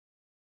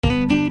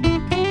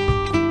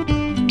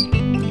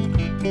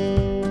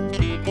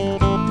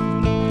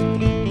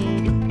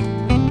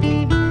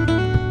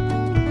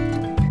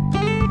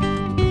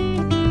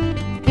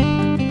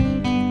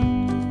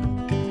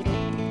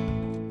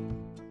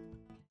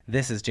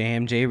This is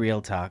JMJ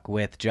Real Talk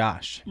with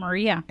Josh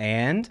Maria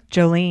and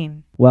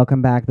Jolene.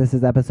 Welcome back. This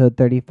is episode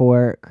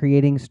 34,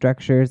 Creating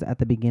Structures at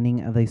the Beginning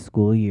of a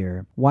School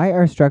Year. Why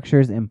are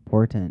structures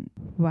important?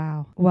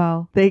 Wow.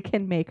 Well, they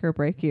can make or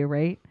break you,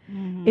 right?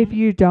 Mm-hmm. If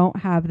you don't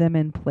have them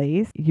in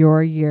place,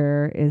 your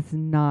year is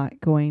not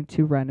going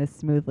to run as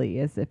smoothly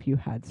as if you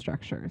had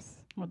structures.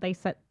 Well, they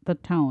set the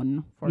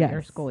tone for your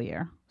Yes. school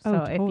year. Oh,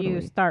 So if you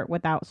totally. start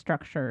without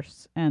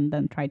structures and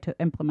then try to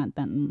implement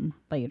them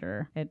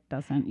later, it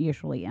doesn't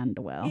usually end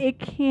well. It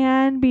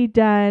can be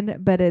done,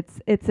 but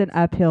it's an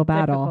uphill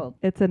battle. Difficult.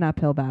 It's an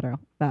uphill battle.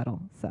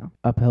 So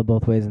Uphill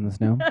both ways in the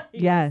snow?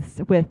 yes,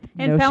 with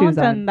In no shoes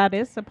Pellenton, on. that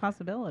is a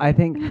possibility. I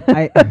think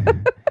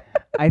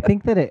I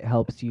think that it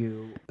helps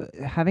you.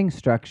 Having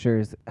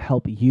structures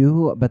help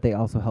you, but they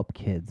also help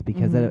kids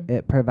because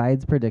it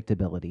provides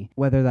predictability.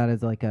 Whether that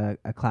is like a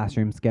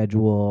classroom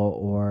schedule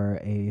or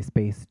a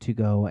space to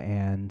go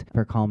and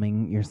for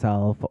calming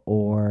yourself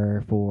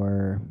or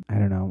for, I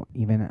don't know,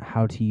 even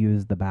how to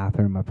use the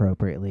bathroom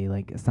appropriately,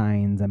 like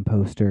signs and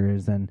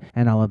posters and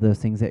all of those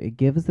things. It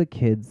gives the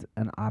kids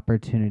an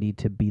opportunity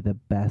to be the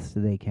best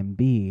they can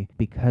be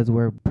because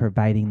we're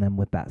providing them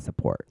with that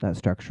support, that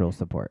structural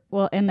support.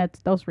 Well, and it's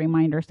those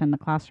reminders in the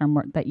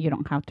classroom that you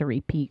don't have to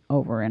repeat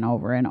over and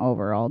over and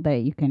over all day.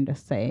 You can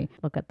just say,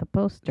 look at the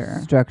poster.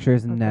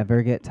 Structures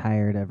never get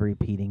tired of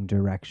repeating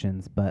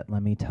directions, but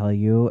let me tell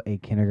you, a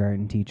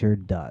kindergarten teacher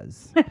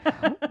does.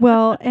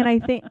 Well, and I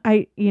think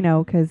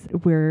because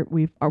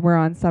we're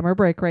on summer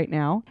break right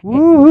now.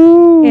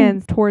 Woohoo!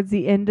 And towards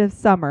the end of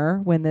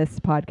summer when this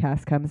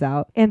podcast comes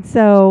out. And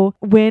so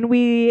when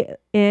we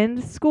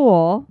end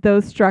school,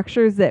 those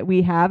structures that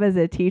we have as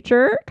a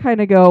teacher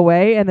kind of go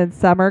away, and then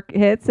summer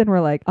hits and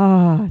we're like,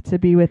 to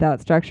be without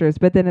structures.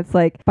 But then it's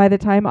like by the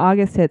time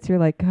August hits, you're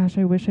like, gosh,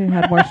 I wish I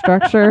had more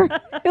structure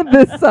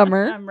this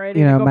summer. I'm ready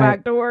You to know, go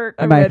back to work.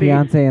 My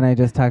fiance and I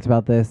just talked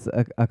about this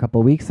a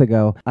couple weeks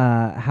ago,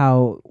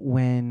 how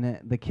when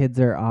the kids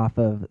are off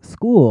of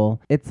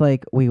school, it's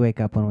like we wake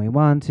up when we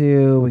want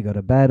to, we go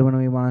to bed when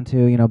we want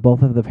to,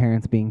 both of the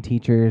parents being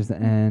teachers,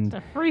 and It's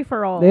a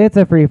free-for-all. it's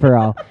a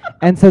free-for-all.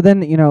 And so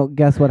then,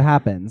 guess what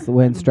happens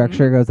when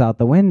structure goes out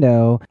the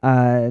window?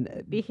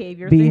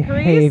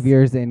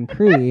 Behaviors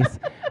increase,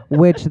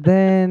 which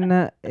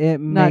then it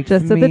Not makes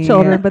just of me, the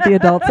children, but the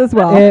adults as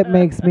well. it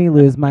makes me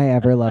lose my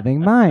ever-loving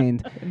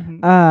mind.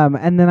 Mhm.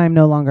 And then I'm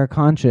no longer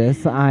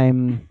conscious.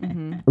 I'm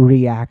Mhm.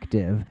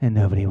 reactive, and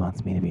nobody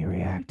wants me to be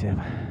reactive.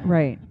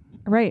 Right.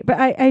 But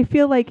I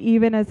feel like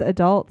even as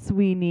adults,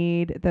 we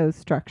need those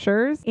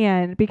structures.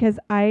 And because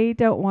I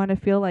don't want to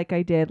feel like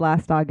I did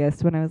last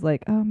August when I was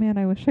like, oh man,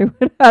 I wish I would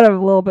have had a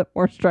little bit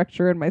more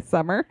structure in my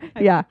summer.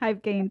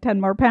 I've gained 10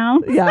 more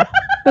pounds. Yeah.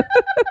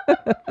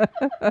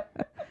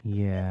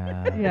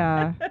 Yeah.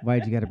 Yeah.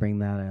 Why'd you got to bring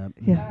that up?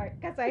 Yeah.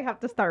 Because I have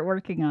to start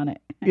working on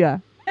it Yeah.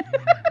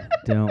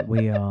 Don't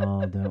we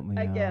all?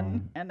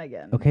 again and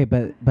again. Okay,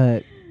 but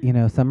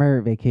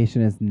summer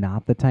vacation is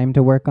not the time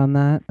to work on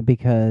that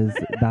because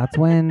that's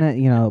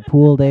when,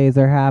 pool days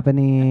are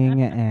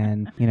happening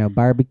and,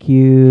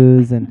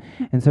 barbecues and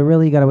so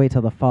really you got to wait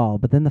till the fall.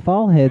 But then the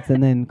fall hits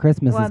and then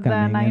Christmas Well, is then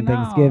coming I and know,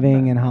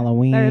 Thanksgiving and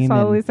Halloween. There's and-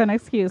 always an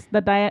excuse.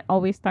 The diet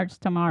always starts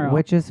tomorrow.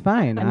 Which is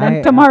fine. And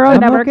then tomorrow I'm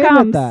never okay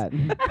comes.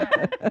 With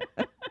that.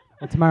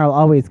 Well, tomorrow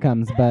always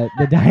comes, but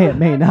the diet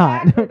may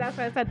not. Exactly. That's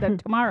why I said that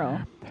tomorrow.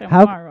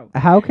 Tomorrow.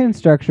 How can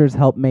structures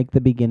help make the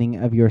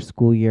beginning of your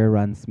school year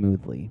run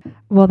smoothly?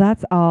 Well,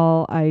 that's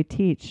all I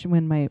teach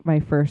when my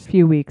first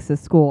few weeks of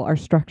school are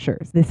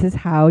structures. This is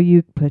how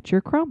you put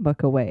your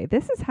Chromebook away.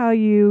 This is how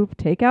you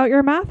take out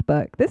your math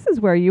book. This is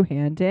where you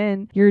hand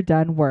in your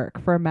done work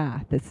for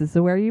math. This is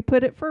where you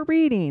put it for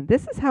reading.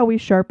 This is how we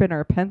sharpen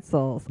our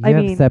pencils. You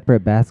have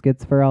separate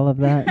baskets for all of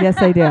that? Yes,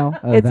 I do.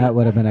 Oh, that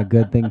would have been a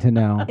good thing to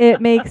know.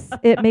 It makes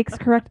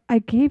correct. I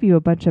gave you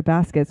a bunch of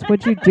baskets.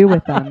 What'd you do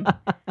with them?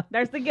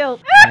 There's the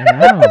guilt. I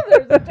know.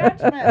 There's the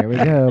judgment. There we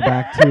go.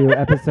 Back to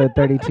episode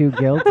 32,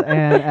 guilt,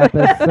 and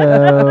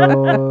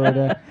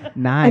episode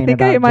 9, I think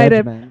about I might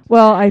have. judgment.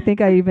 Well, I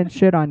think I even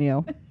shit on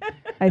you.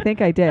 I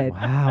think I did.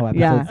 Wow, episode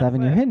Yeah.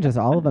 7. You're hitting just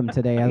all of them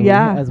today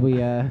Yeah. as we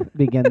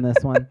begin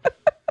this one.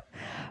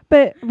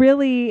 But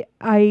really,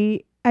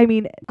 I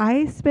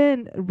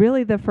spend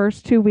really the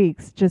first 2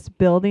 weeks just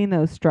building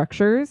those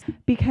structures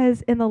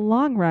because in the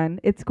long run,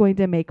 it's going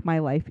to make my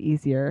life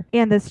easier.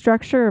 And the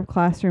structure of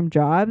classroom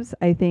jobs,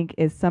 I think,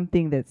 is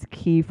something that's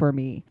key for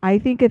me. I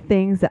think of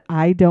things that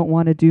I don't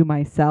want to do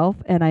myself,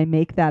 and I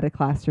make that a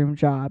classroom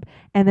job.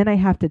 And then I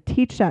have to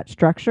teach that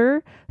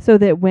structure so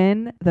that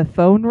when the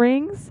phone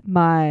rings,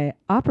 my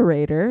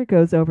operator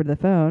goes over to the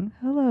phone.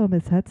 Hello,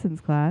 Miss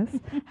Hudson's class.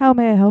 How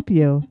may I help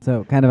you?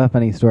 So kind of a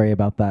funny story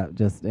about that.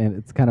 And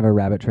it's kind of a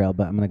rabbit trail,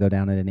 but I'm going to go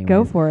down it anyway.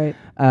 Go for it.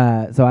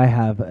 So I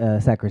have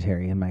a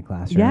secretary in my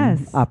classroom.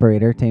 Yes.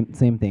 Operator,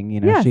 same thing.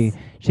 Yes.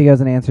 She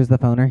goes and answers the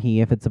phone, or he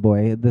if it's a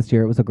boy. This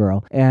year it was a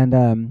girl.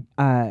 And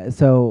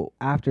so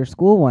after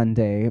school one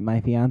day,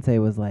 my fiance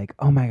was like,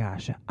 "Oh my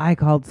gosh, I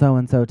called so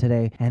and so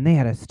today, and they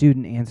had a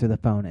student answer the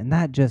phone, and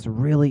that just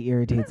really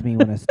irritates me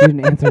when a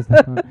student answers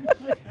the phone."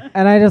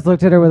 And I just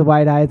looked at her with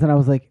wide eyes, and I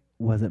was like,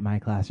 was it my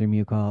classroom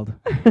you called?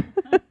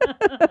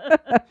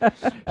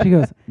 She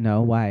goes,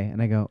 no, why?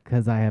 And I go,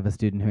 because I have a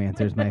student who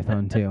answers my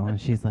phone too. And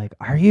she's like,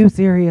 are you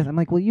serious? I'm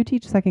like, well, you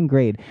teach second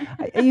grade.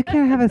 You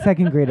can't have a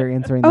second grader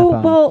answering the phone.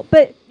 Oh, well,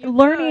 but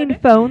learning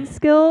phone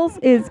skills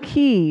is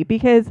key,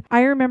 because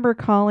I remember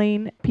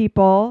calling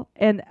people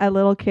and a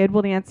little kid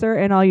will answer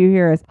and all you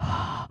hear is,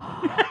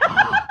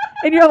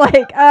 and you're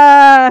like,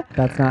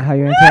 That's not how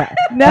you answer it.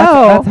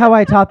 No. That's how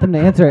I taught them to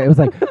answer it. It was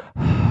like,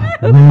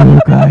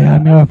 Luke, I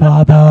am your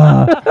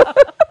father.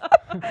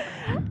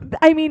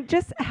 I mean,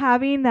 just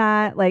having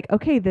that, like,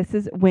 okay, this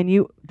is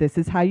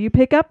how you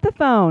pick up the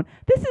phone.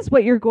 This is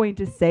what you're going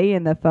to say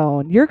in the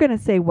phone. You're going to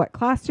say what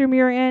classroom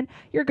you're in.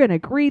 You're going to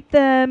greet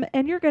them,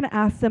 and you're going to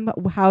ask them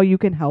how you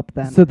can help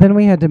them. So then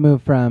we had to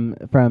move from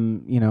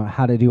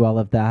how to do all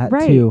of that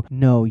Right. to,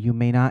 no, you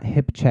may not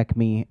hip check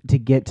me to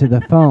get to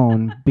the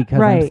phone because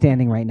I'm Right.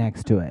 standing right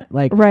next to it.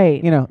 Like,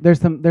 Right. there's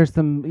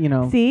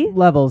some See?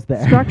 levels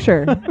there.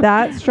 Structure.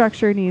 That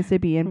structure needs to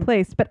be in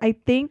place. But I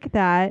think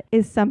that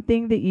is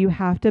something that you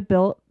have to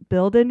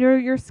build in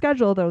your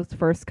schedule those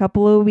first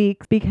couple of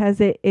weeks,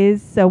 because it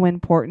is so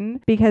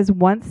important. Because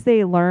once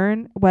they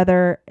learn,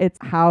 whether it's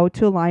how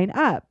to line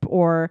up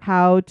or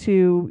how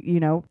to,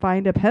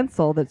 find a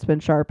pencil that's been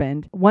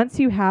sharpened, once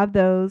you have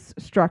those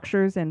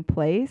structures in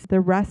place,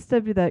 the rest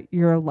of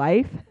your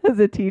life as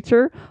a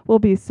teacher will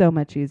be so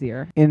much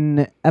easier.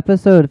 In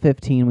episode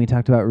 15, we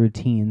talked about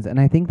routines, and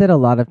I think that a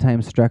lot of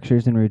times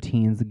structures and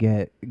routines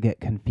get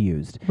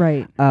confused.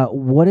 Right.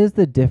 What is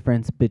the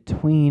difference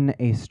between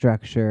a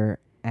structure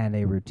and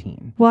a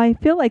routine? Well, I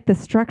feel like the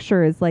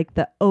structure is like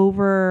the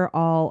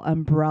overall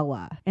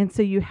umbrella. And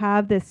so you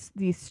have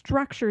these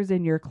structures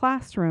in your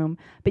classroom,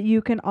 but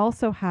you can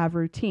also have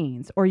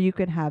routines, or you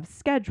can have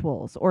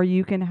schedules, or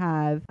you can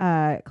have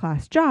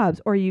class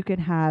jobs, or you can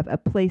have a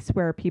place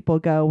where people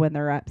go when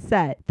they're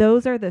upset.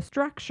 Those are the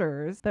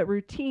structures, but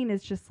routine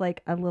is just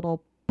like a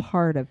little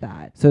part of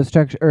that. So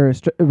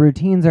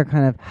routines are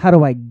kind of, how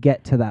do I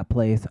get to that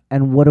place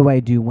and what do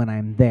I do when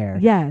I'm there?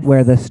 Yes.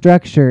 Where the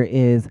structure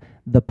is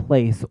the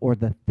place or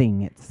the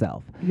thing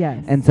itself.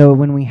 Yes. And so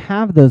when we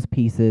have those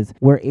pieces,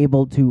 we're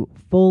able to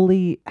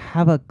fully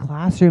have a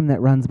classroom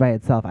that runs by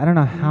itself. I don't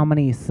know how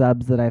many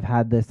subs that I've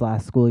had this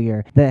last school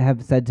year that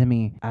have said to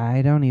me,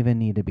 I don't even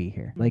need to be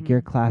here. Like,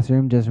 your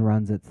classroom just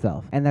runs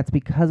itself. And that's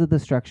because of the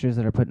structures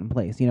that are put in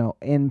place.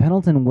 In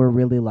Pendleton, we're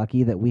really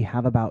lucky that we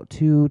have about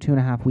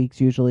 2.5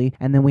 weeks usually,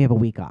 and then we have a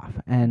week off.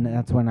 And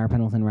that's when our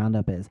Pendleton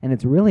Roundup is. And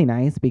it's really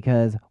nice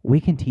because we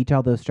can teach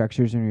all those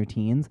structures and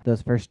routines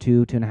those first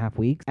 2.5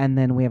 weeks. And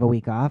then we have a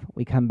week off.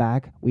 We come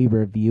back, we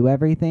review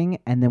everything,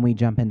 and then we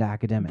jump into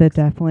academics. The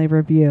definitely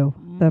review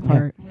the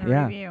part.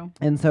 Yeah. Review.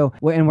 And so,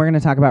 and we're going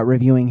to talk about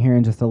reviewing here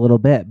in just a little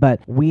bit,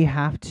 but we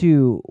have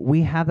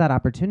that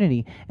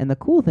opportunity. And the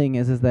cool thing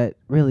is that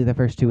really the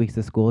first 2 weeks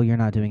of school, you're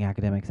not doing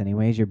academics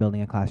anyways. You're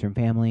building a classroom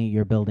family,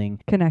 you're building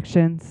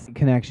Connections,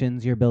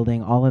 you're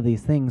building all of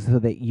these things so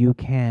that you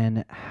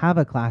can have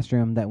a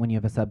classroom that when you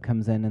have a sub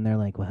comes in and they're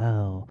like,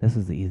 well, this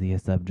is the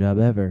easiest sub job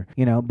ever,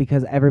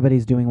 because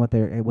everybody's doing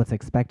what's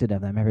expected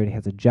of them. Everybody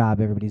has a job,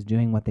 everybody's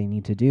doing what they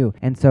need to do.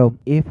 And so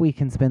if we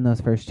can spend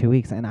those first 2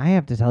 weeks, and I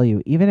have to tell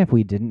you, even if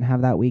we didn't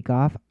have that week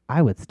off,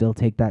 I would still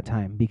take that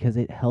time because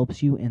it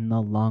helps you in the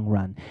long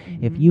run.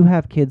 If you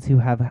have kids who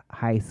have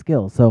high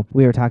skills, so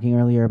we were talking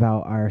earlier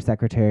about our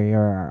secretary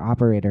or our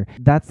operator,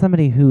 that's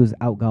somebody who's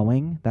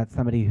outgoing, that's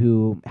somebody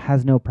who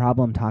has no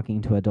problem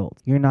talking to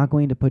adults. You're not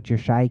going to put your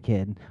shy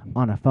kid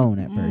on a phone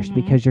at first,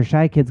 because your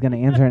shy kid's going to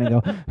answer and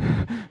go,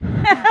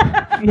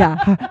 yeah,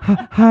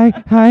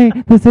 hi,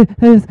 this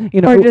is,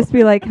 or just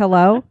be like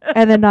hello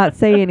and then not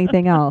say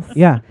anything else.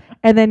 yeah.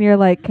 And then you're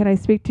like, can I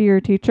speak to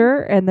your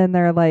teacher? And then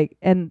they're like,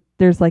 and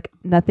there's like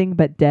nothing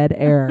but dead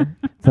air.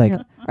 It's like,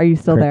 are you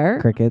still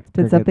there? Crickets.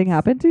 Did something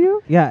happen to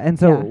you? Yeah, and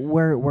so Yeah.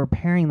 we're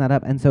pairing that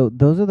up. And so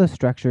those are the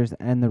structures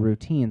and the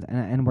routines.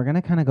 And we're going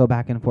to kind of go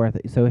back and forth.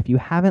 So if you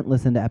haven't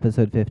listened to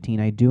episode 15,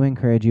 I do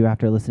encourage you,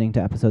 after listening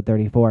to episode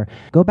 34,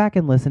 go back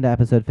and listen to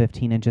episode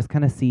 15 and just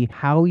kind of see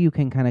how you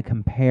can kind of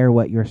compare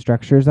what your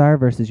structures are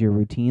versus your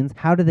routines.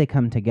 How do they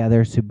come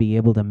together to be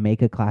able to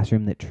make a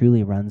classroom that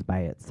truly runs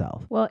by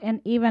itself? Well,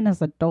 and even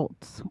as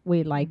adults,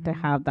 we like to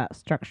have that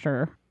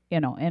structure,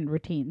 and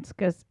routines.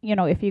 Because,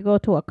 if you go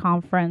to a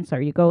conference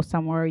or you go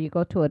somewhere, you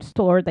go to a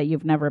store that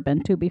you've never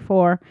been to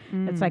before,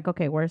 it's like,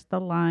 okay, where's the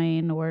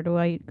line? Where do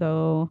I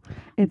go?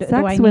 It Do I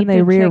sucks when need they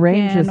to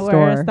rearrange check the in?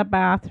 store. Where's the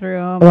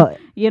bathroom? Well,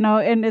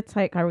 And it's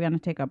like, are we going to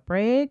take a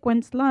break?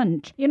 When's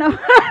lunch? well,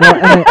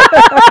 and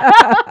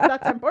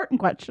That's an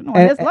important question.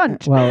 When is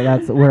lunch? Well,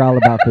 we're all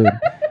about food.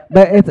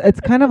 But it's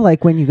kind of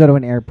like when you go to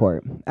an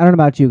airport. I don't know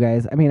about you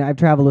guys. I mean, I've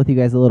traveled with you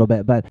guys a little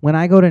bit, but when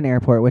I go to an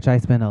airport, which I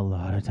spend a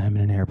lot of time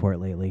in an airport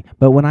lately,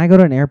 but when I go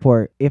to an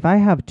airport, if I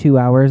have 2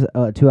 hours,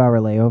 2-hour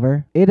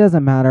layover, it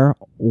doesn't matter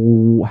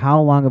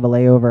how long of a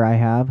layover I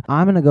have.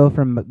 I'm going to go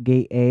from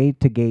gate A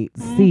to gate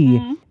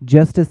C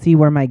just to see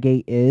where my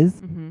gate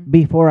is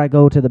before I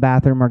go to the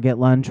bathroom or get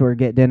lunch or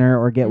get dinner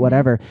or get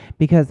whatever,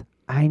 because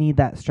I need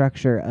that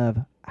structure of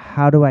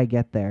how do I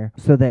get there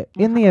so that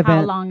in the How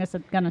event long is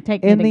it going to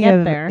take me in to the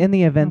get there? in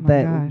the event Oh my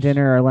that gosh.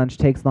 dinner or lunch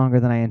takes longer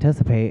than I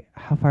anticipate,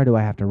 how far do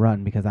I have to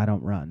run because I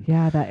don't run?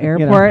 Yeah, that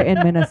airport in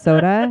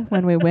Minnesota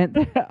when we went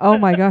there. Oh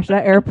my gosh,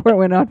 that airport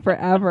went on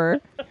forever.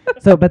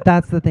 So, but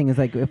that's the thing is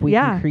like if we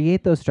Yeah. can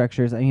create those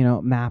structures,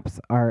 maps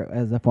are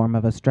as a form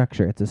of a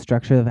structure. It's a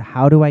structure of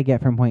how do I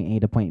get from point A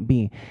to point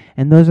B,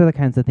 and those are the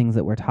kinds of things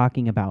that we're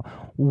talking about.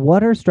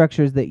 What are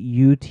structures that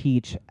you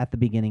teach at the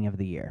beginning of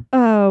the year?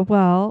 Oh,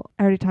 well,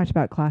 I already talked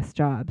about class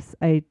jobs.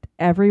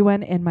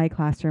 Everyone in my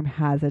classroom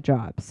has a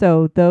job.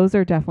 So those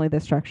are definitely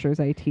the structures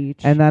I teach.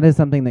 And that is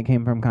something that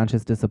came from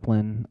Conscious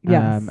Discipline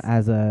Yes.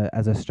 as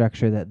a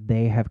structure that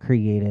they have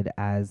created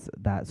as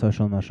that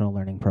social emotional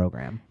learning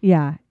program.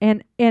 yeah,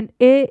 and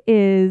it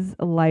is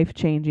life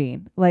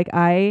changing. Like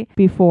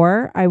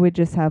before I would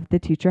just have the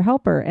teacher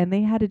helper and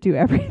they had to do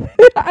everything.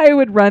 I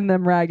would run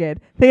them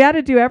ragged. They had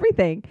to do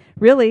everything,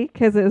 really,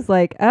 because it was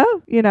like,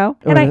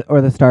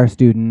 Or the star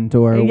student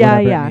or Yeah,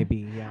 whatever yeah. it may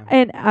be. Yeah.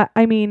 And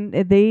I mean,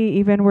 they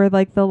even were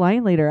like the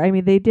line leader. I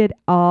mean, they did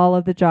all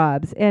of the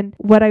jobs. And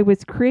what I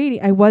was creating,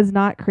 I was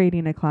not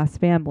creating a class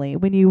family.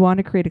 When you want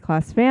to create a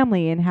class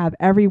family and have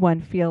everyone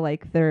feel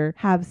like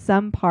have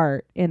some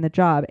part in the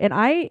job. And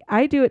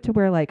I do it to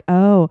where like,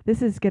 oh,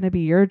 this is going to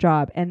be your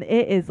job. And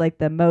it is like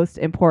the most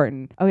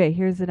important. Okay,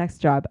 here's the next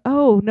job.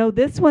 Oh, no,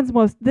 this one's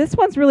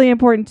really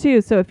important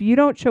too. So if you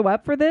don't show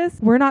up for this,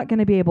 we're not going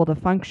to be able to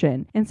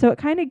function. And so it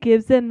kind of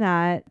gives them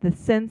the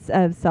sense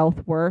of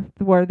self-worth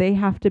where they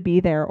have to be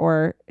there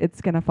or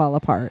it's going to fall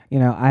apart.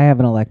 I have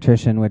an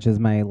electrician, which is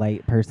my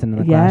light person in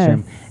the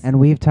classroom, and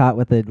we've taught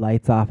with the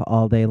lights off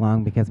all day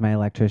long because my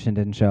electrician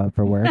didn't show up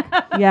for work.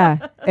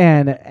 Yeah.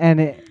 and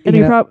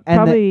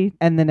Probably.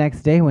 and the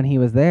next day when he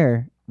was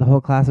there, the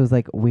whole class was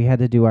like, we had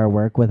to do our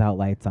work without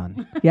lights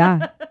on.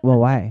 Yeah. Well,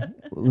 why?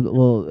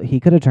 Well, he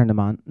could have turned them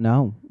on.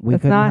 No, we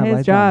That's couldn't not have his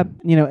lights job.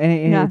 on.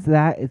 And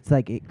Yeah. it's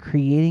like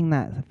creating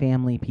that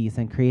family piece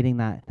and creating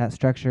that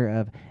structure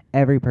of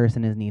every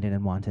person is needed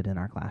and wanted in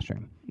our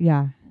classroom.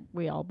 Yeah.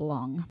 We all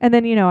belong. And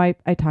then, I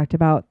talked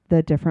about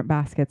the different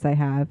baskets I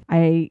have.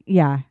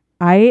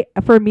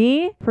 For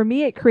me,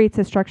 it creates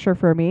a structure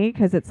for me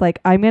because it's like,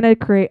 I'm going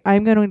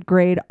to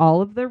grade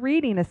all of the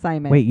reading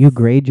assignments. Wait, you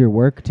grade your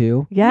work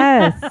too?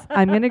 Yes.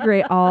 I'm going to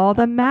grade all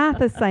the math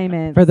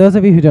assignments. For those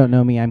of you who don't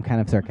know me, I'm kind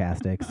of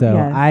sarcastic, so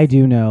Yes. I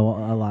do know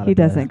a lot He of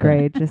this, doesn't but-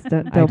 grade. Just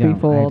don't I be don't- I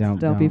fooled.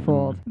 don't Be know.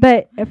 fooled.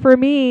 But for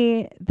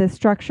me, the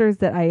structures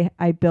that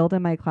I build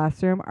in my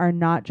classroom are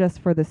not just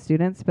for the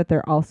students, but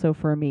they're also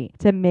for me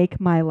to make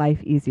my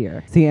life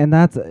easier. See, and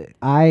that's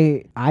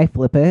I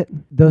flip it.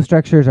 Those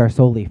structures are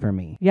solely for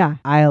me. Yeah.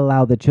 I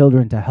allow the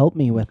children to help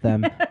me with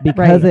them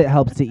because Right. it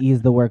helps to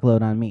ease the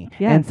workload on me.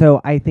 Yes. And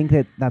so I think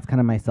that that's kind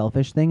of my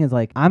selfish thing is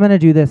like, I'm going to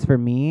do this for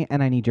me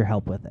and I need your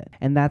help with it.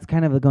 And that's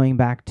kind of going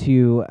back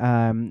to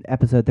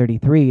episode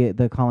 33,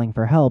 the calling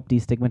for help,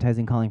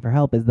 destigmatizing calling for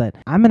help, is that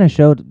I'm going to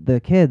show the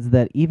kids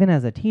that even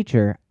as a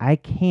teacher, I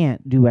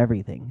can't do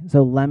everything.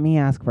 So let me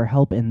ask for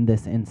help in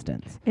this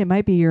instance. It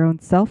might be your own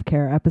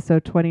self-care,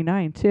 episode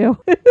 29 too.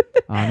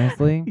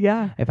 Honestly.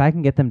 Yeah. If I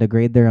can get them to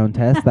grade their own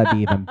tests, that'd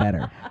be even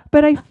better.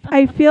 But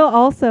I feel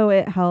also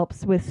it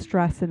helps with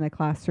stress in the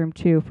classroom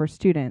too for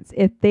students.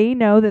 If they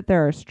know that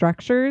there are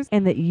structures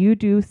and that you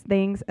do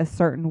things a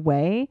certain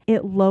way,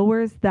 it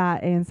lowers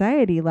that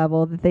anxiety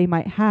level that they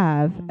might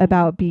have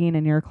about being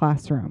in your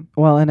classroom.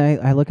 Well, and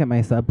I look at my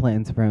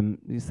subplans from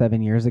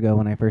 7 years ago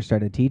when I first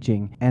started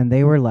teaching, and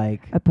they were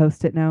like, A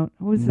Post-it note.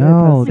 What was it, a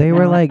no, Post-it they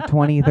were note? like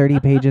 20, 30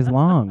 pages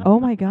long Oh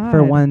my God.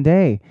 for one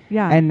day.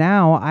 Yeah. And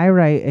now I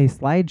write a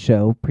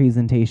slideshow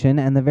presentation,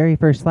 and the very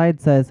first slide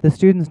says, the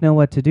students know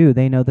what to do.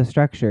 They know the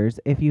structures.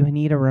 If you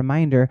need a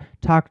reminder,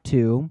 talk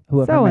to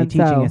whoever my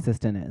So-and-so. teaching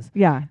assistant is.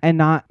 Yeah. And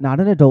not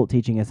an adult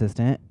teaching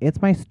assistant.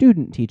 It's my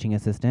student teaching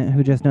assistant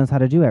who just knows how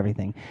to do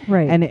everything.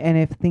 Right. And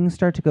if things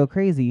start to go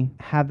crazy,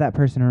 have that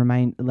person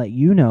let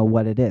you know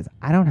what it is.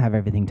 I don't have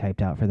everything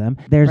typed out for them.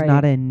 There's Right.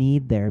 not a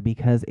need there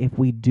because if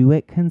we do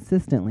it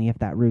consistently, if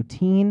that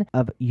routine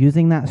of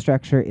using that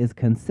structure is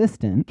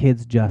consistent,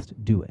 kids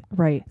just do it.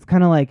 Right. It's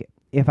kind of like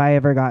if I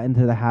ever got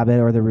into the habit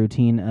or the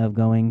routine of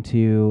going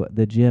to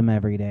the gym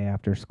every day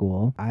after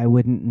school, I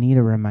wouldn't need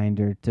a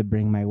reminder to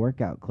bring my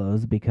workout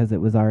clothes because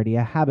it was already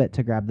a habit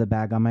to grab the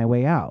bag on my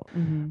way out.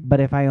 Mm-hmm. But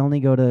if I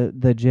only go to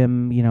the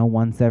gym,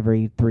 once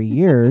every 3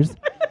 years,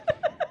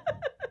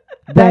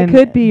 That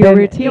could be your then-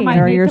 routine You might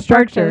or need your to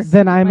structure. purchase-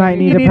 then I might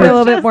need You to need a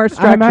little purchase. bit more I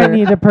structure. might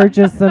need to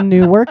purchase some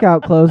new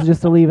workout clothes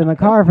just to leave in the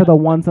car for the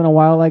once in a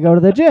while I go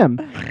to the gym.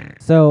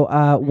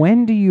 So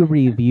when do you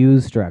review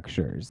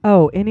structures?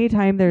 Oh,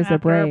 anytime there's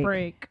After a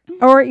break.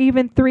 Or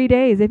even 3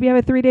 days. If you have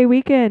a 3-day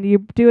weekend, you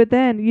do it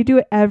then. You do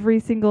it every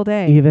single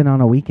day. Even on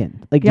a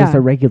weekend, like just Yeah.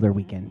 a regular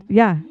weekend.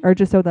 Yeah, or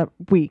just so that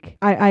week.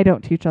 I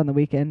don't teach on the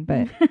weekend,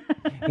 but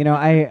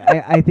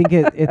I think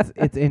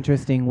it's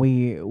interesting.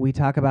 We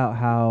talk about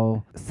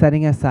how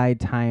setting aside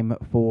time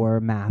for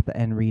math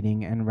and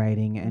reading and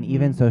writing and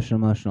even social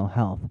emotional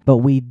health, but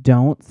we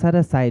don't set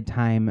aside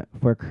time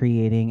for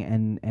creating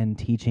and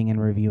teaching and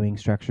reviewing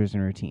structures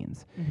and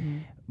routines.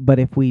 But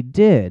if we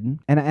did,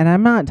 and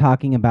I'm not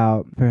talking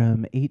about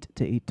from 8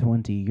 to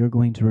 8:20, you're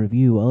going to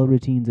review all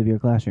routines of your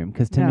classroom,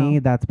 because to No. me,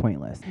 that's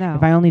pointless. No.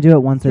 If I only do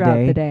it once a Throughout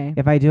day, the day.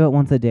 if I do it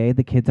once a day,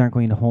 the kids aren't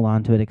going to hold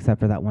on to it except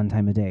for that one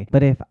time a day.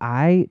 But if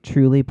I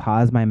truly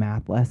pause my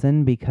math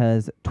lesson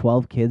because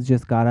 12 kids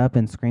just got up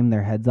and screamed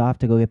their heads off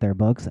to go get their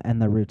books,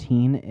 and the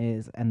routine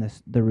is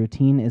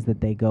that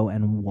they go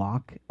and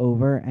walk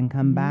over and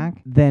come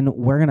back, then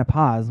we're going to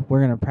pause, we're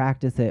going to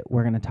practice it,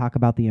 we're going to talk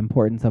about the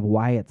importance of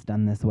why it's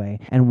done this way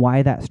and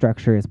why that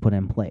structure is put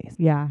in place.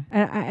 Yeah.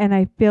 And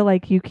I feel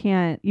like you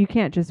can't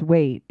just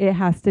wait. It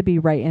has to be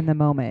right in the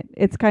moment.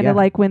 It's kind of Yeah.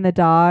 like when the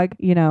dog,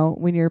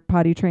 when you're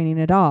potty training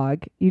a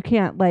dog, you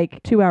can't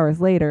 2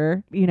 hours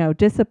later,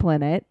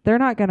 discipline it. They're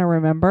not going to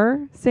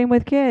remember. Same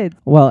with kids.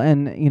 Well,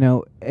 and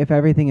if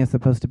everything is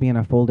supposed to be in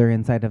a folder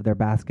inside of their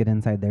basket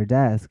inside their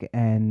desk,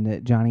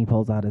 and Johnny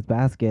pulls out his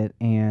basket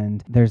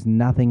and there's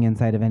nothing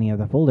inside of any of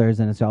the folders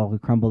and it's all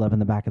crumpled up in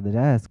the back of the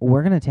desk,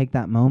 we're going to take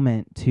that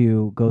moment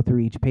to go through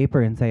each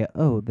paper and say,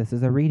 oh, this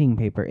is a reading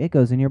paper. It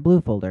goes in your blue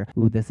folder.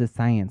 Ooh, this is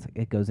science.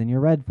 It goes in your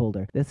red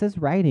folder. This is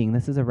writing.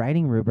 This is a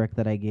writing rubric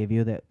that I gave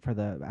you that for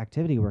the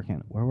activity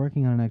working. We're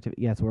working on an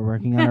activity. Yes, we're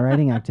working on a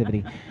writing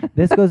activity.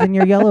 This goes in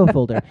your yellow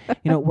folder.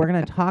 We're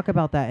going to talk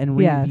about that and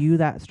Yes. review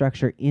that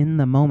structure in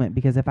the moment,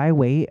 because if I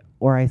wait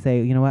or I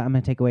say, you know what, I'm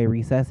going to take away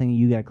recess and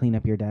you got to clean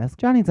up your desk,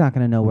 Johnny's not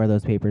going to know where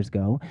those papers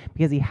go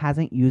because he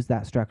hasn't used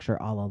that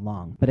structure all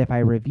along. But if I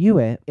review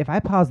it, if I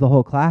pause the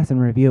whole class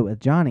and review it with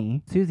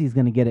Johnny, Susie's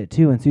going to get it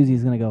too, and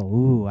Susie's going to go,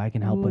 ooh, I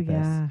can help Ooh, with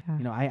yeah.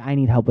 this. I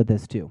need help with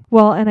this too.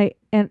 Well,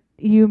 and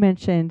you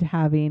mentioned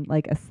having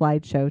a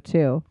slideshow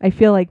too. I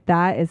feel like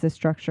that is a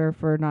structure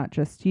for not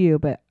just you,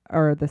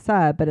 or the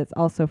sub, but it's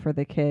also for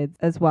the kids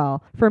as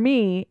well. For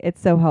me,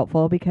 it's so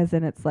helpful because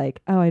then it's I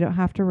don't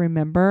have to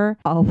remember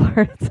all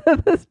parts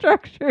of the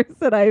structures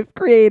that I've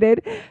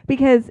created,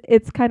 because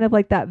it's kind of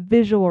like that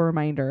visual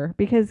reminder,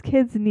 because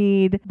kids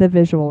need the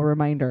visual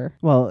reminder.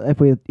 Well, if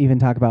we even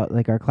talk about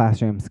our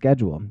classroom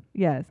schedule,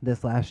 Yes.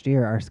 this last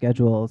year, our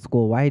schedule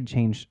school-wide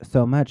changed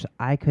so much,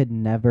 I could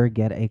never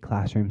get a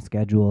classroom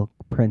schedule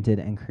printed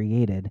and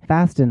created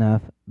fast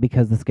enough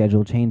because the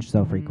schedule changed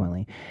so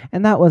frequently.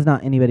 And that was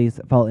not anybody's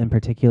fault in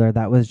particular.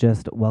 That was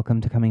just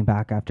welcome to coming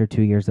back after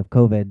 2 years of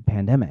COVID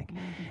pandemic.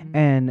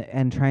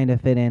 And trying to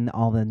fit in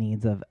all the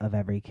needs of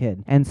every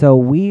kid. And so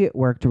we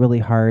worked really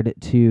hard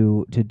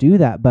to do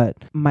that. But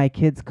my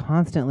kids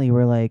constantly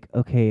were like,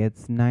 okay,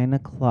 it's 9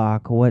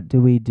 o'clock. What do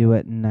we do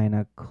at 9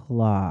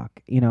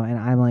 o'clock? And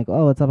I'm like,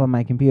 oh, it's up on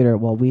my computer.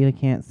 Well, we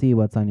can't see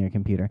what's on your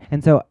computer.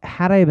 And so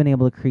had I been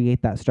able to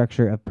create that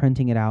structure of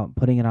printing it out,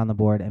 putting it on the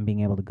board and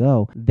being able to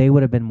go, they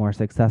would have been more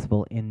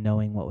successful in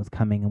knowing what was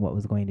coming and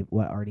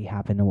what already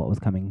happened and what was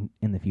coming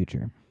in the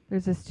future.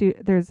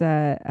 There's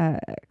a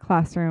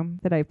classroom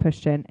that I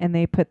pushed in, and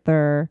they put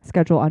their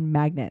schedule on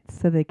magnets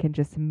so they can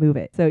just move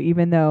it. So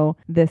even though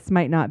this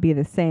might not be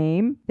the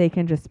same, they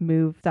can just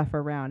move stuff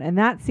around. And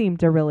that seemed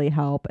to really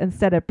help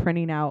instead of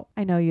printing out.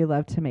 I know you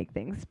love to make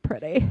things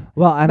pretty.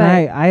 Well, and But-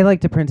 I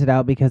like to print it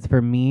out because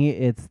for me,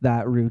 it's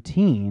that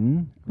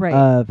routine Right.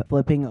 of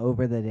flipping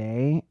over the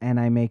day, and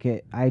I make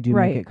it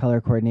Right. color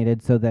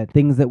coordinated so that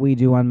things that we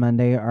do on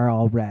Monday are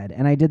all red.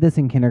 And I did this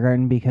in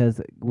kindergarten because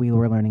we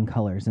were learning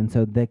colors. And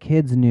so the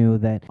kids knew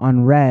that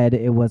on red,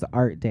 it was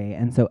art day.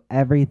 And so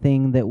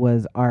everything that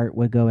was art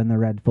would go in the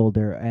red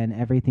folder, and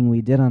everything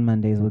we did on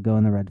Mondays would go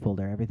in the red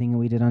folder. Everything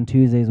we did on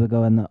Tuesdays would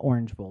go in the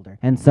orange folder,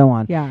 and so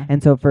on. Yeah.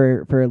 And so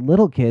for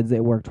little kids,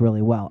 it worked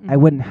really well. I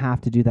Mhm. wouldn't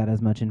have to do that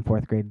as much in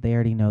 4th grade. They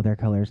already know their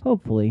colors,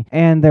 hopefully,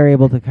 and they're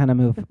able to kind of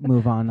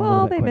move on a Well,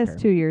 little they bit missed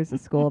quicker. 2 years of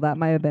school. That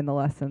might have been the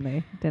lesson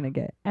they didn't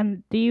get.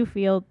 And do you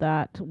feel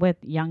that with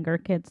younger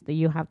kids that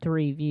you have to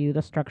review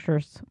the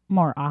structures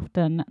more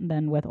often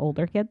than with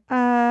older kids?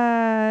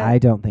 I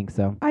don't think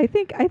so. I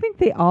think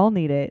they all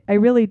need it. I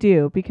really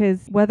do,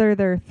 because whether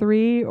they're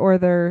 3 or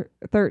they're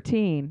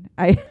 13,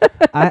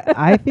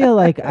 I feel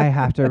like I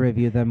have to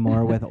review them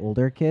more with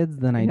older kids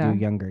than I Yeah. do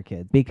younger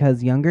kids,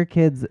 because younger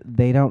kids,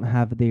 they don't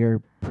have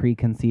their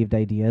preconceived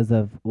ideas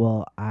of,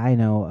 well, I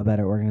know a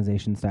better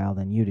organization style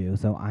than you do,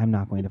 so I'm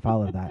not going to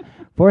follow that.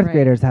 4th Right.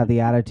 graders have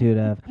the attitude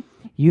of,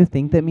 you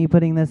think that me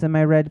putting this in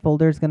my red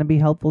folder is going to be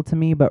helpful to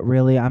me, but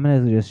really I'm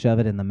going to just shove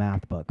it in the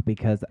math book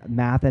because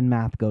math and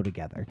math go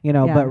together.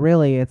 Yeah. But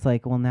really it's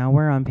like, well, now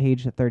we're on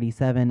page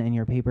 37 and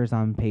your paper's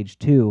on page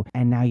 2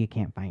 and now you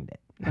can't find it.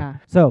 Yeah.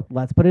 So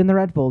let's put it in the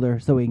red folder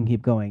so we can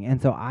keep going.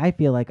 And so I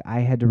feel like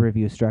I had to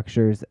review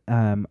structures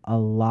a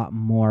lot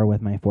more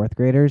with my 4th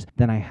graders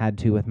than I had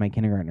to with my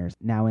kindergartners.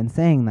 Now, in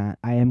saying that,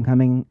 I am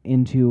coming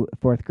into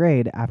 4th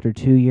grade after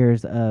 2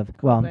 years of,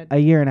 well, COVID. a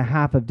year and a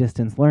half of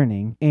distance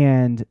learning,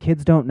 and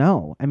kids don't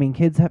know. I mean,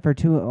 kids have for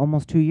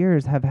almost 2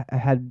 years have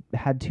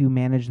had to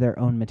manage their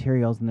own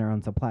materials and their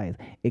own supplies.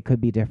 It could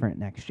be different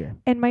next year.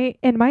 And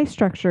my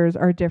structures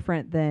are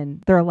different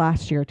than their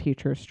last year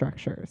teacher's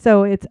structures.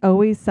 So it's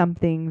always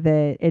something something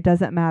that it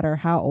doesn't matter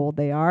how old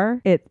they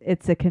are.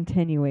 It's a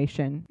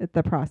continuation.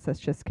 The process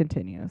just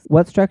continues.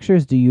 What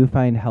structures do you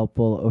find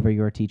helpful over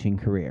your teaching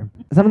career?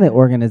 Some of the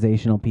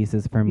organizational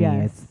pieces for me,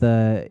 Yes. it's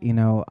the,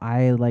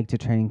 I like to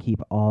try and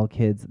keep all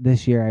kids.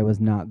 This year I was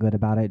not good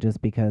about it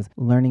just because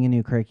learning a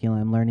new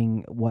curriculum,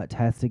 learning what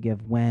tests to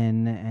give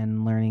when,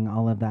 and learning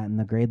all of that in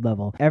the grade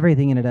level,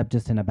 everything ended up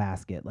just in a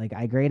basket. Like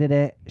I graded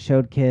it,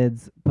 showed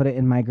kids, put it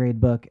in my grade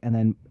book, and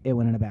then it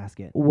went in a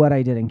basket. What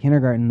I did in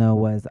kindergarten though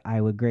was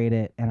I would grade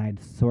it and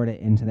I'd sort it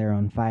into their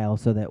own file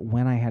so that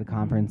when I had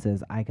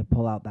conferences, I could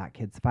pull out that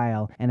kid's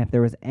file. And if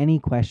there was any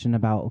question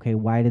about, okay,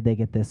 why did they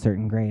get this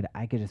certain grade?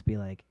 I could just be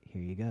like,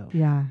 here you go.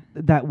 Yeah.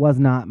 That was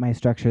not my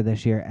structure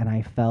this year, and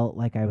I felt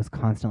like I was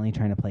constantly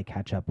trying to play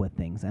catch up with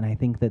things. And I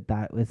think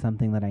that was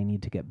something that I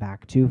need to get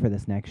back to for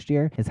this next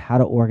year, is how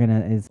to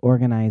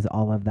organize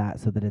all of that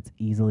so that it's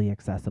easily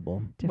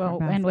accessible.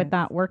 Different And with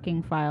baskets. that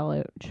working file,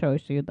 it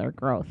shows you their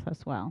growth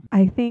as well.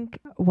 I think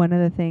one of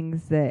the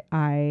things that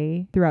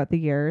I, throughout the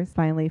years,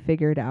 finally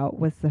figured out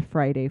was the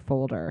Friday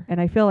folder.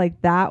 And I feel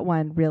like that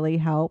one really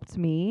helped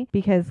me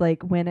because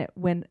like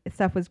when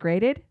stuff was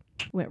graded,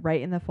 went right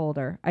in the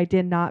folder. I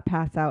did not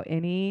pass out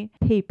any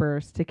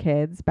papers to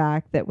kids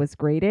back that was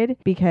graded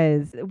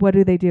because what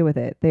do they do with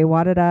it? They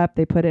wad it up,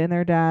 they put it in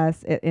their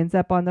desk, it ends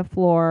up on the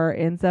floor,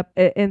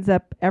 it ends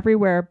up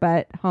everywhere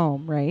but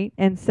home, right?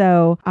 And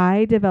so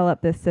I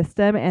developed this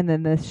system and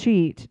then the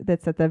sheet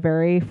that's at the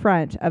very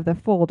front of the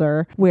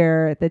folder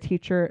where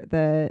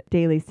the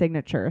daily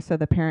signature. So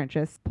the parent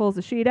just pulls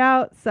the sheet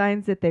out,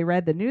 signs that they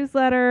read the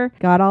newsletter,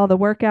 got all the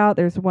work out.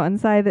 There's one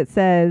side that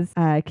says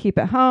keep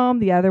it home,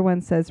 the other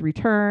one says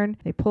return.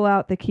 They pull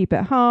out the keep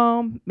it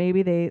home.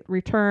 Maybe they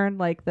return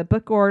like the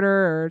book order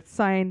or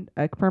sign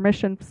a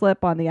permission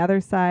slip on the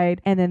other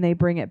side, and then they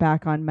bring it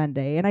back on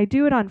Monday. And I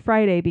do it on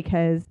Friday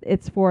because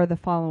it's for the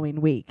following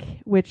week,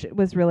 which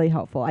was really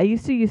helpful. I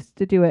used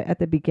to do it at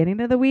the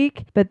beginning of the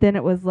week, but then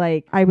it was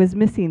like I was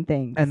missing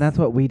things. And that's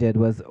what we did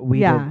was we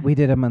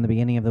did them on the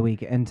beginning of the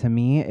week. And to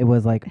me, it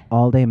was like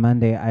all day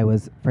Monday, I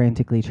was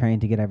frantically trying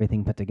to get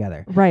everything put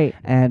together. Right.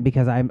 And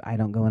because I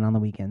don't go in on the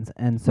weekends.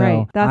 And so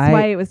right. That's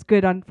why it was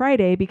good on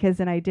Friday because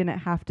then I didn't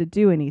have to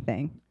do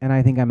anything. And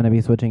I think I'm going to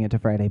be switching it to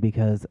Friday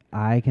because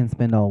I can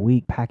spend all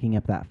week packing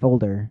up that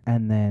folder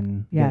and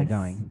then get it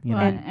going. You know?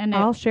 Well, And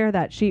I'll share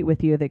that sheet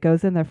with you that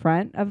goes in the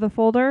front of the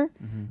folder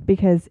Mhm.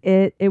 because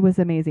it was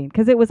amazing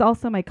because it was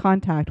also my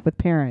contact with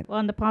parents. Well,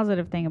 and the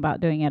positive thing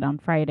about doing it on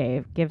Friday,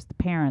 it gives the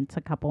parents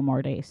a couple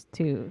more days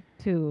to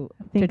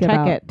Think check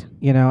about it.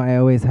 You know, I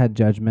always had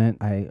judgment.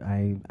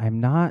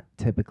 I'm not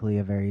typically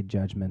a very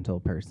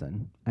judgmental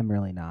person. I'm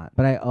really not.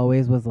 But I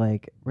always was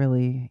like,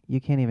 really?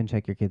 You can't even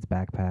check your kid's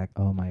backpack?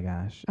 Oh my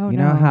gosh. Oh, you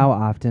know no. how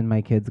often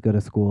my kids go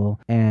to school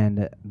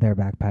and their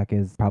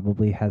backpack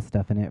probably has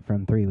stuff in it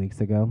from 3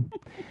 weeks ago?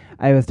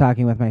 I was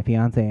talking with my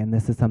fiance, and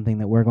this is something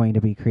that we're going to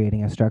be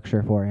creating a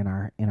structure for in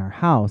our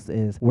house.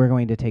 Is we're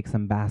going to take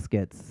some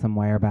baskets, some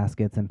wire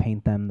baskets, and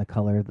paint them the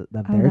color of their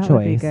that would be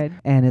choice, good.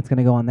 and it's going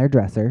to go on their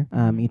dresser.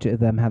 Each of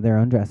them have their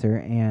own dresser,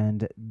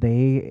 and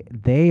they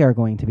are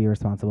going to be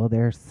responsible.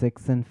 They're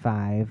 6 and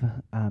 5,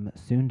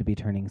 soon to be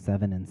turning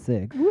 7 and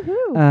 6.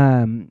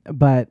 Woohoo.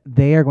 But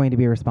they are going to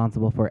be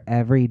responsible for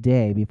every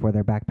day before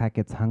their backpack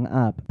gets hung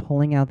up,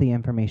 pulling out the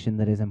information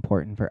that is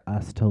important for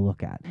us to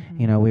look at.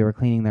 You know, we were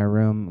cleaning their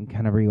room,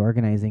 kind of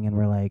reorganizing, and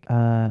we're like,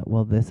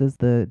 well, this is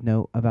the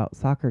note about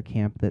soccer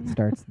camp that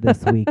starts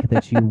this week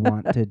that you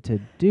wanted to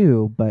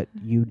do, but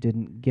you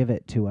didn't give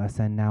it to us,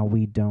 and now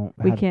we don't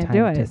have can't time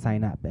do it. to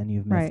sign up, and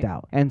you've missed Right.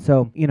 out. And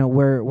so, you know,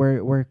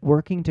 we're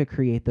working to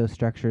create those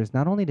structures,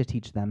 not only to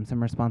teach them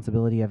some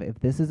responsibility of if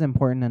this is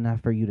important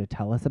enough for you to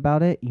tell us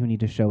about it, you need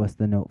to show us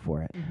the note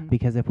for it.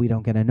 Because if we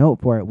don't get a note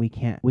for it, we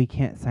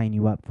can't sign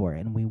you up for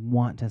it, and we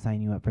want to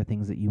sign you up for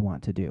things that you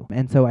want to do.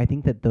 And so I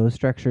think that those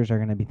structures are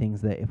going to be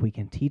things that if we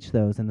can teach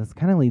those, and this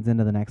kind of leads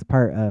into the next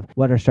part of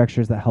what are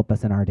structures that help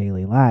us in our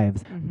daily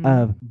lives,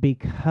 of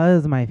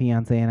because my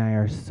fiance and I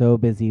are so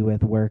busy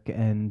with work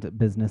and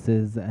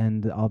businesses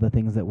and all the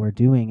things that we're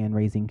doing and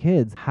raising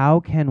kids, how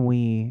can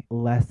we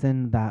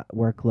lessen that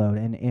workload?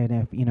 And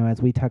if, you know,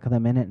 as we tuck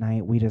them in at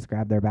night, we just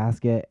grab their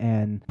basket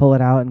and pull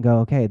it out and go,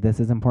 okay, this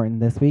is important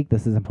this week,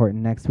 this is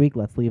important next week,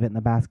 let's leave it in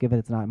the basket if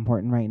it's not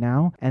important right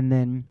now. And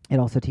then it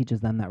also teaches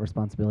them that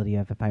responsibility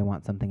of if I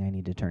want something, I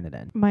need to turn it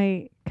in.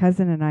 My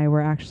cousin and I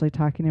were actually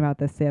talking about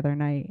this the other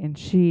night, and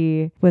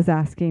she was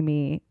asking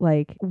me,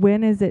 like,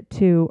 when is it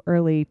too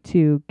early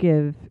to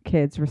give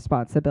kids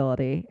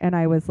responsibility? And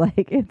I was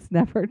like, it's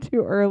never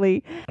too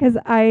early. Because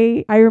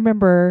I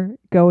remember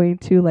going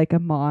to like a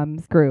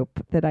mom's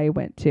group that I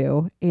went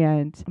to,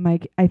 and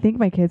I think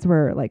my kids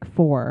were like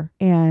 4,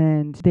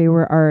 and they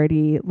were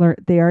already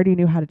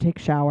knew how to take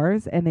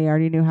showers, and they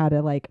already knew how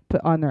to like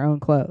put on their own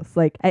clothes.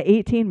 Like at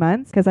 18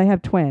 months, because I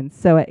have twins,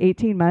 so at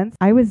 18 months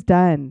I was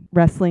done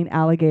wrestling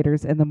alligators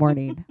alligators in the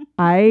morning.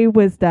 I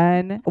was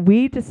done.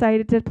 We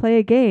decided to play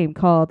a game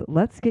called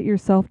Let's Get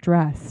Yourself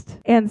Dressed.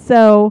 And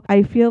so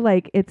I feel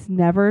like it's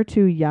never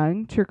too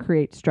young to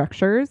create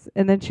structures.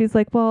 And then she's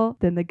like, well,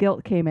 then the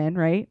guilt came in,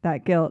 right?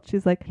 That guilt.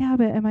 She's like, yeah,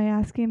 but am I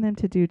asking them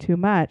to do too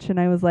much? And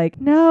I was like,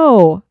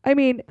 no. I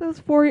mean,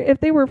 if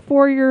they were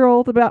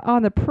 4-year-olds about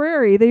on the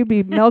prairie, they'd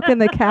be milking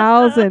the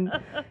cows and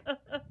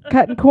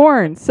cutting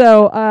corn.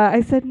 So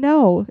I said,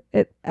 no.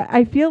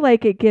 I feel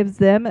like it gives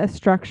them a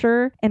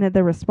structure and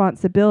the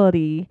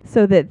responsibility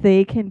so that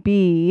they can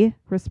be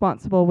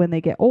responsible when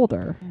they get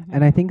older.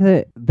 And I think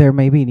that there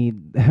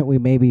we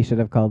maybe should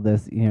have called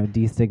this,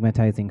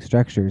 destigmatizing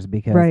structures,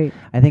 because Right.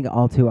 I think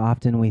all too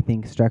often we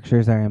think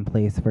structures are in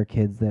place for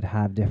kids that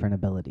have different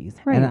abilities.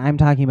 Right. And I'm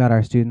talking about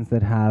our students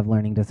that have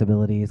learning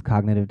disabilities,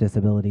 cognitive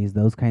disabilities,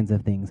 those kinds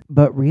of things.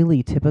 But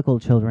really, typical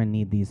children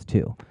need these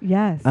too.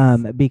 Yes.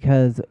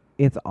 Because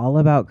it's all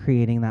about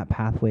creating that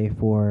pathway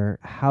for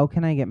how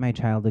can I get my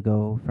child to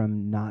go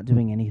from not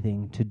doing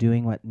anything to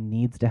doing what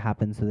needs to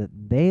happen so that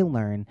they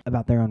learn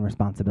about their own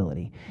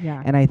responsibility.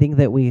 Yeah. And I think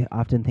that we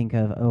often think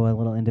of, a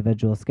little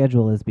individual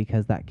schedule is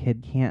because that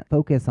kid can't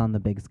focus on the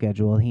big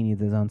schedule. He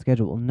needs his own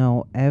schedule.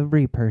 No,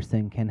 every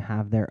person can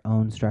have their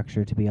own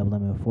structure to be able to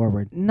move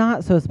forward.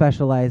 Not so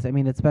specialized. I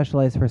mean, it's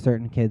specialized for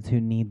certain kids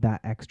who need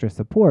that extra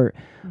support.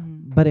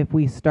 But if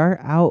we start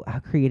out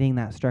creating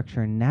that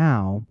structure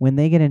now, when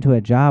they get into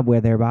a job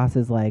where their boss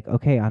is like,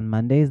 okay, on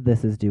Mondays,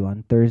 this is due.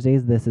 On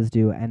Thursdays, this is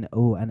due. And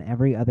on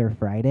every other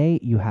Friday,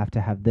 you have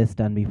to have this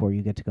done before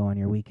you get to go on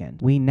your weekend.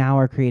 We now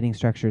are creating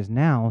structures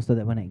now so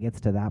that when it gets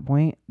to that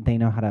point, they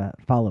know how to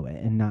follow it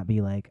and not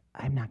be like,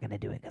 I'm not going to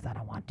do it because I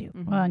don't want to.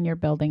 Well, and you're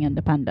building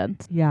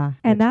independence. Yeah.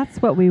 And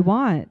that's what we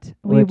want.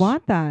 We Which-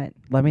 want that.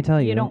 Let me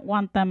tell you. You don't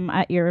want them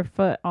at your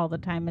foot all the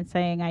time and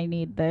saying, I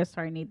need this,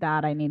 or I need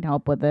that, I need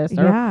help with this,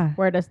 or Yeah.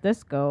 where does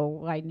this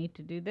go? I need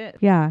to do this.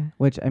 Yeah.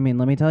 Which, I mean,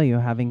 let me tell you,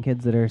 having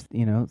kids that are,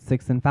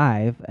 6 and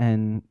 5,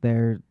 and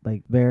they're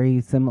like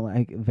very similar,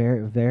 like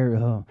very, very,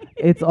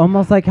 it's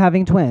almost like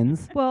having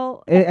twins.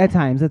 Well, At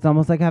times, it's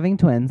almost like having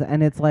twins.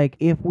 And it's like,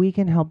 if we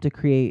can help to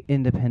create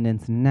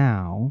independence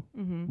now,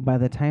 by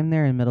the time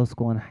they're in middle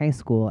school and high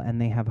school and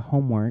they have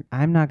homework,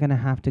 I'm not going to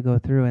have to go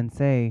through and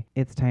say,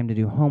 it's time to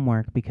do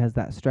homework, because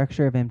that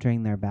structure of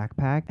emptying their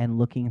backpack and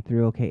looking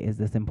through, okay, is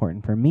this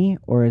important for me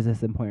or is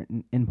this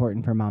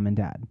important for mom and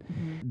dad?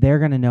 They're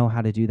going to know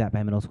how to do that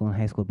by middle school and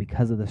high school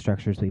because of the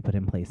structures we put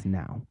in place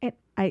now.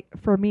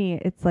 for me,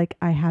 it's like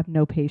I have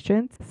no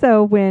patience.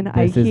 So when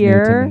This is new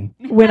to me.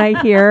 when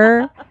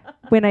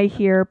I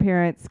hear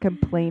parents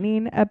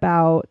complaining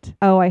about,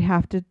 oh, I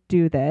have to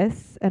do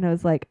this. And I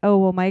was like, oh,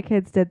 well, my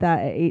kids did that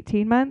at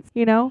 18 months,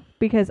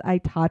 because I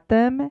taught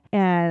them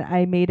and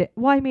I made it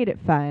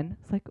fun.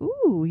 It's like,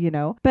 ooh,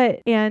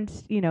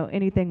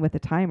 anything with a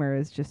timer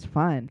is just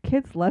fun.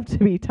 Kids love to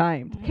be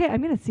timed. Okay,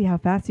 I'm going to see how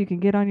fast you can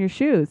get on your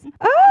shoes.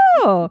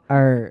 Oh,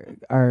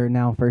 Our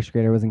now first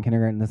grader was in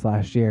kindergarten this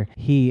last year.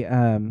 He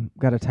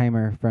got a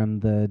timer from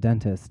the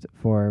dentist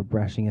for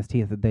brushing his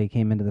teeth. They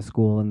came into the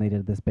school and they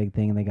did this big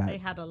thing and they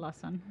had a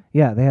lesson.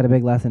 Yeah, they had a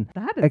big lesson.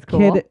 that is A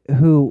cool. kid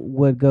who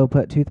would go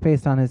put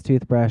toothpaste on his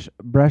toothbrush,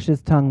 brush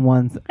his tongue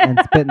once, and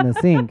spit in the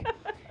sink,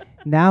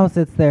 now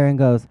sits there and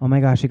goes, "Oh my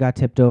gosh, it got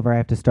tipped over. I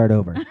have to start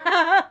over."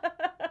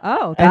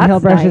 Oh, that's And he'll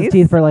brush nice. his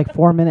teeth for like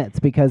 4 minutes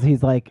because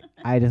he's like,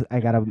 I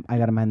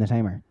gotta mind the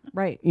timer.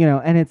 Right.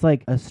 And it's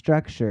like a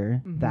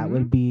structure that Mhm.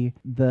 would be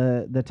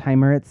the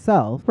timer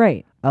itself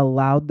Right.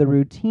 allowed the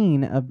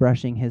routine of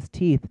brushing his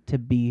teeth to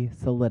be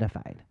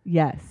solidified.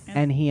 Yes.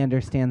 And he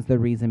understands the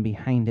reason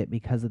behind it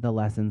because of the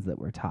lessons that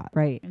were taught.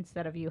 Right.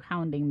 Instead of you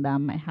hounding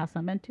them, it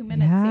hasn't been 2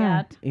 minutes Yeah.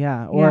 yet.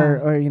 Yeah,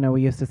 or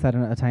we used to set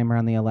a timer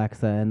on the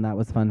Alexa, and that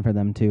was fun for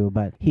them too.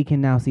 But he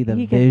can now see the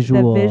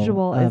visual. The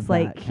visual of is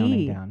like that counting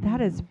key. down. That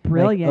is Like,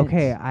 brilliant.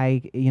 okay,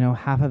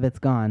 half of it's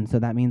gone, so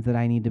that means that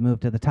I need to move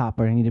to the top,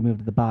 or I need to move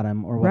to the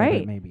bottom, or whatever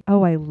Right. it may be.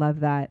 Oh, I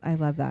love that. I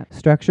love that.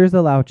 Structures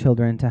allow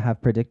children to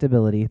have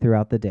predictability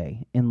throughout the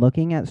day. In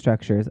looking at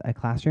structures, a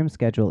classroom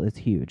schedule is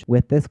huge.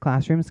 With this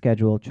classroom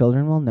schedule,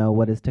 children will know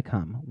what is to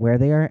come, where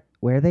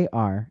they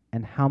are,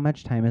 and how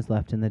much time is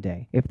left in the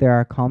day. If there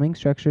are calming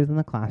structures in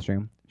the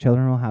classroom,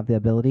 children will have the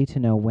ability to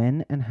know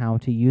when and how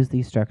to use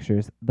these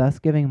structures, thus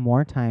giving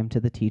more time to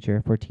the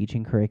teacher for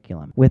teaching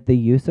curriculum. With the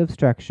use of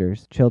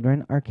structures,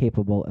 children are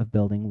capable of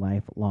building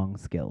lifelong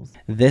skills.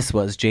 This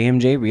was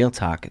JMJ Real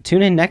Talk.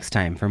 Tune in next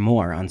time for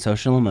more on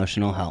social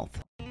emotional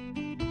health.